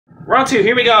Round 2,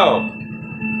 here we go.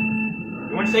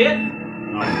 You want to say it?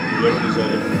 No, you already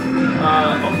said it.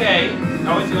 Okay.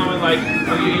 I always going like,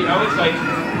 I always like,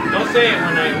 don't say it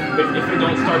when if we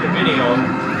don't start the video.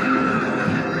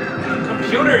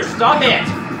 Computer, stop it!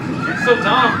 It's so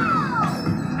dumb.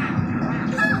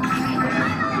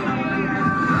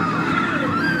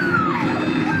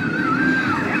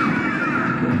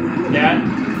 Dad?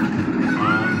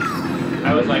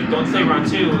 I was like, don't say round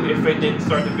 2 if it didn't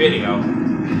start the video.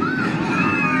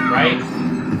 Right?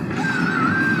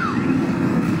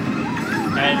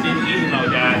 And it's in easy mode,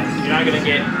 Dad. You're not gonna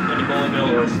get any golden bill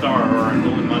or a star or a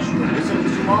golden mushroom. Is it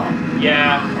tomorrow?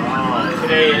 Yeah. Oh.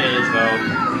 Today it is, though.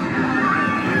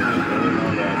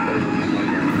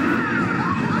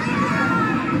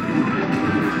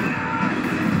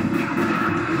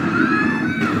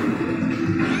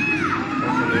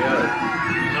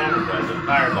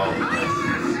 Fireball.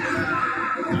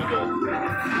 Eagle.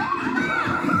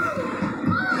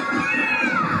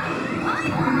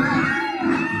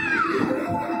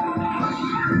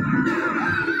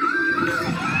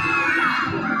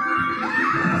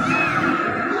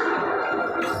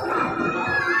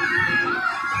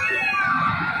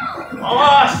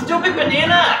 Oh, stupid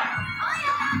banana!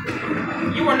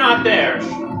 You were not there.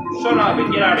 Shut up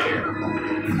and get out of here.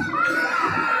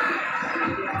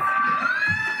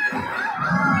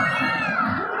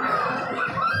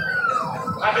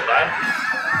 What happened, Dad?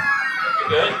 You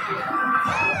good?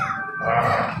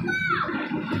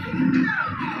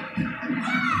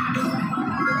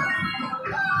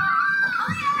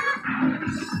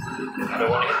 I don't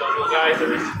want to hit those little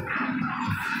geysers.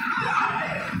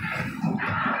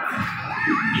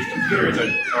 These computers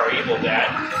are evil, Dad.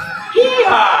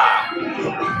 Yeehaw!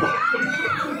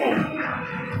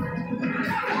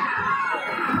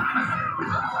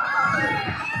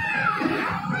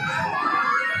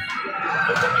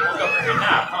 Looks like you woke up from your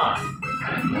nap, huh?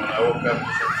 I woke up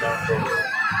to some sound over.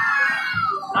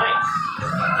 Nice.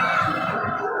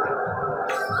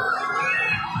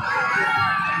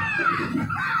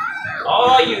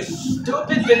 Oh, you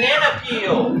stupid banana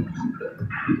peel!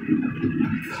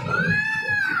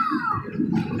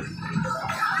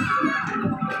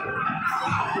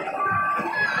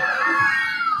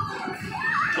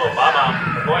 Oh, Mama,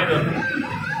 avoid them.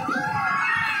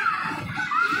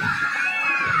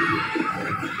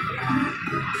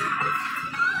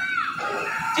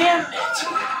 Damn it!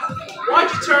 Why'd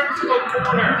you turn into a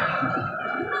corner?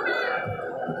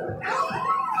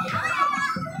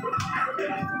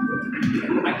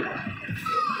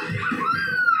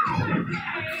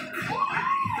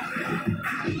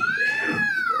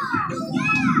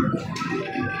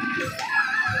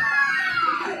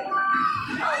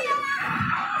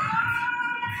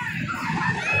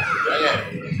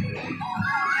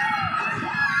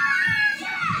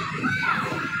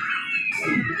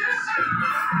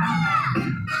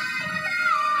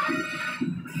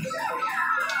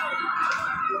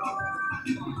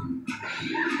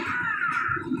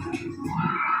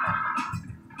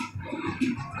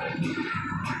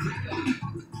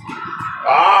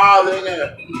 Ah, dang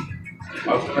it. I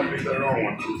was gonna pick the wrong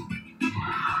one.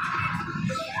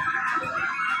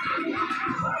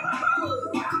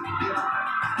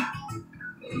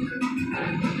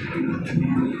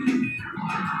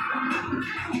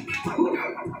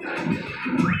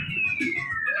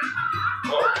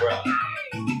 Oh, bro.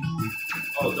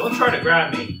 Oh, don't try to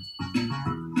grab me.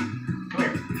 Come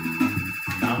here.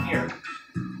 Down here.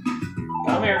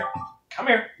 Come here. Come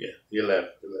here. Yeah, you left.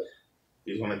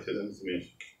 He's wanted to listen to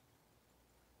music.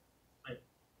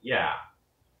 Yeah.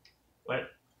 What?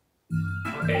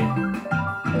 Okay.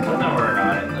 Let's not worry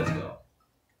about it. Let's go.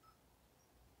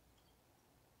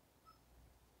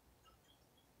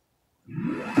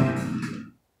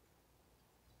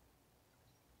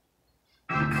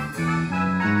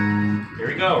 Here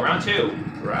we go. Round 2.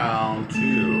 Round 2.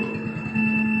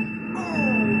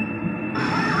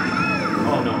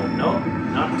 Oh, no. Nope.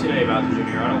 Not today, Bowser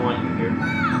Jr. I don't want you here.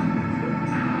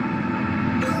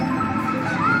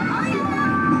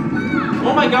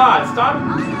 Oh my god, stop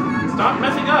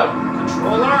messing up,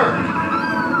 controller.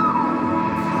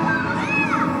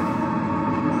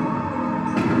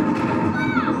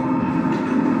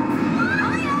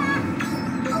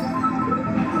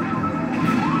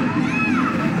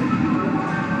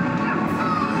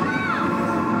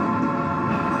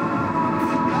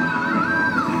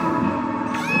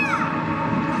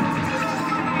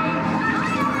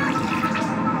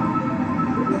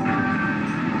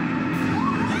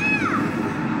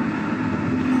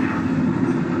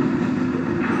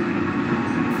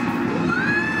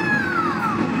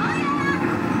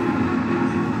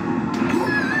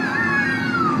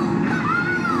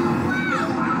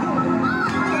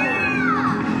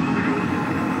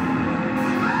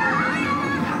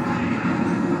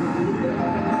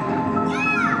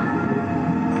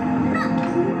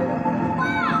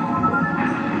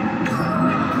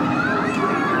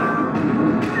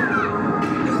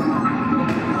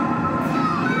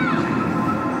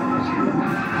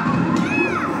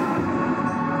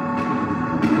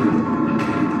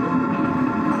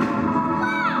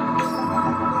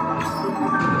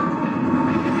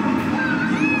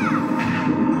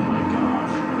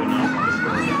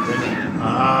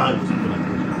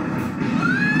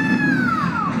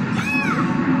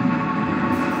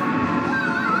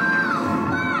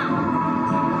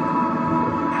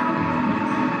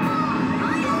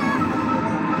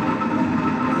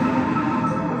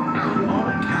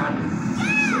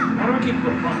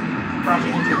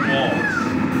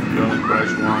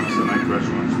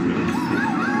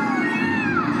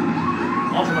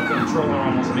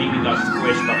 baby got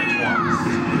squished by the twonks.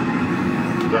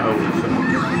 That was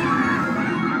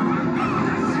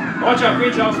Watch out,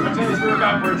 Breach House. My tennis broke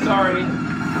outward. Sorry.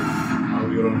 how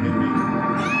you gonna hit me?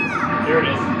 There it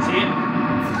is. See it?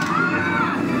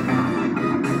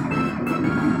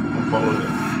 I'm following it.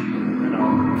 I know.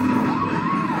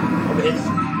 Hope it hits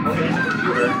the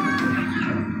computer.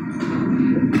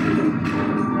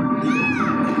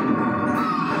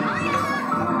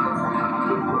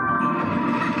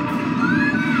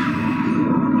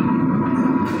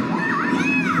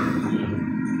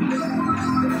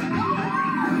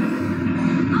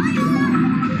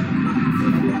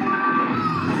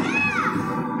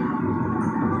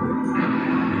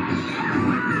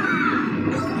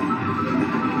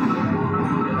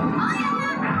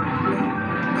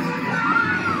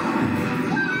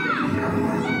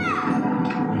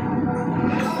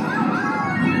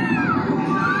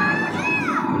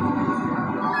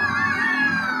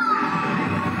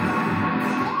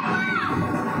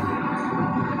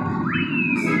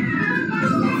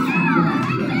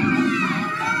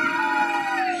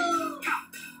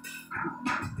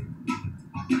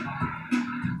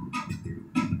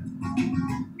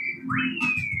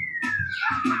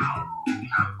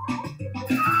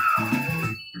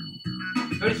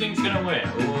 Who do you think's gonna win?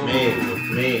 Ooh.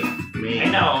 Me.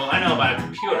 I know about a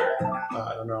computer.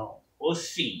 I don't know. We'll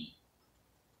see.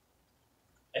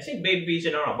 I think Baby Beach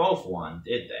and Nora both won,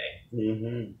 did they?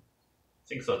 Mm-hmm. I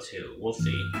think so too. We'll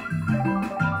see.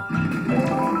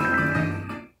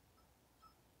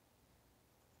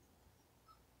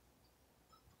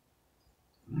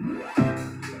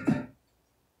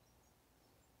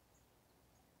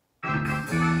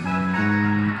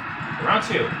 Round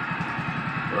two.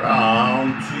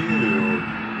 Round two.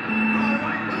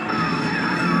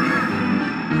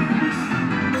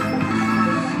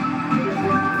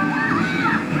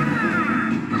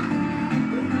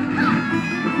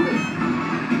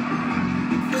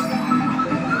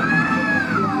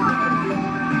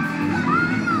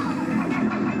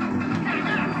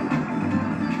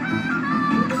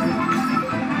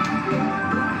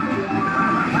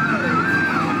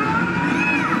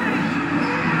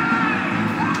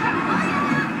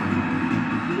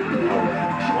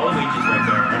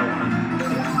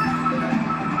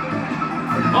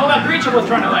 Oh, that creature was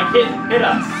trying to like hit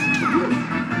us.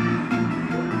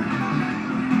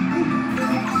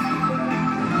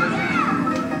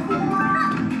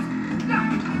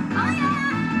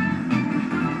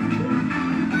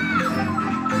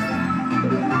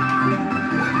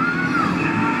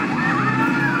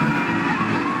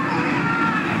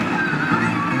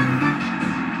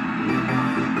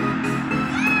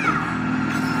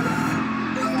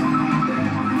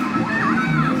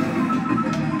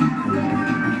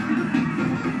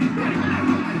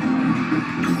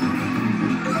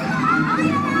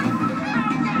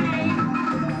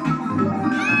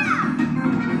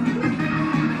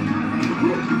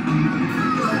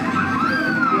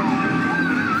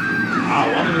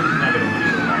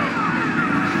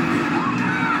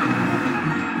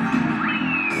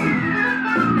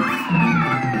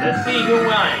 Let's see who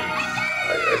wins.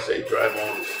 I say drive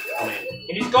on.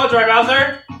 Can you skull drive,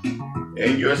 Bowser?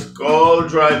 And your skull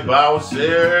drive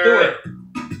Bowser. Do it.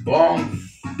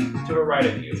 Bones. To the right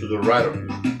of you. To the right of you.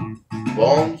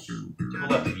 Bones. To the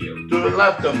left of you. To the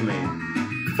left of me.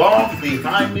 Bones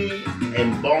behind me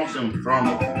and bones in front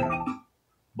of me.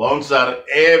 Bones are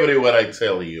everywhere, I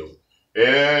tell you.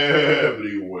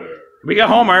 Everywhere. We got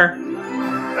Homer.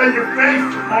 And your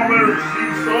face, Homer,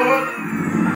 you saw it?